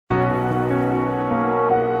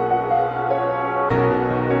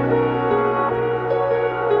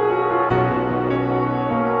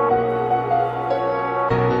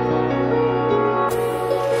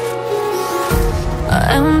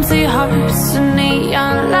hearts and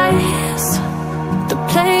neon lights, they're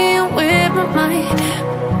playing with my mind.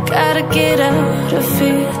 Gotta get out of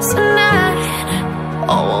here tonight.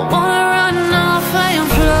 Oh, I wanna run off and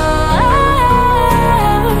fly,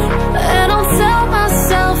 and I'll tell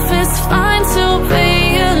myself it's fine to be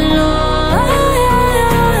alone,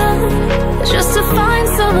 just to find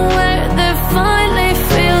somewhere that finally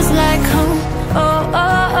feels like home. Oh,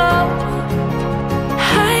 oh, oh.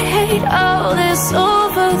 I hate all this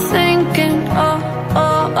overthinking. Oh,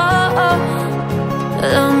 oh, oh, oh.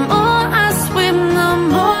 The more I swim, the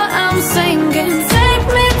more I'm sinking. Take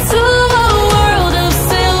me to a world of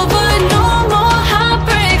silver. No more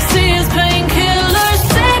heartbreaks, tears, painkillers.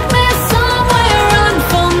 Take me somewhere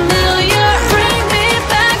unfamiliar. Bring me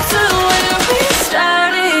back to where we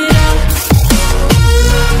started out.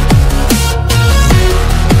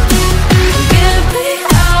 Get me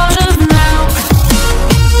out of now,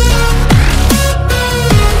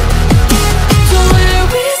 to where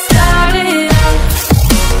we started out.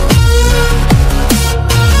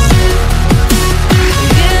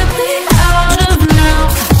 Get me out of now,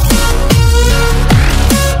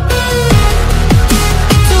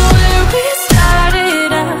 to where we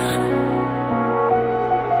started out.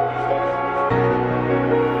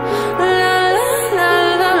 La la la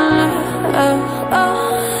la la, oh, oh.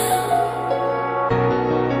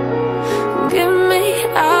 Get me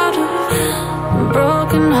out of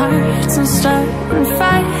broken hearts and starting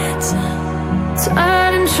fights,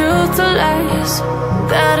 turning truth to lies.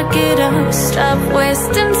 Gotta get up, stop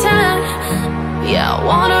wasting time. Yeah, I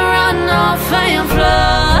wanna run off and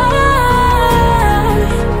fly,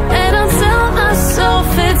 and I'll tell myself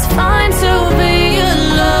it's fine to be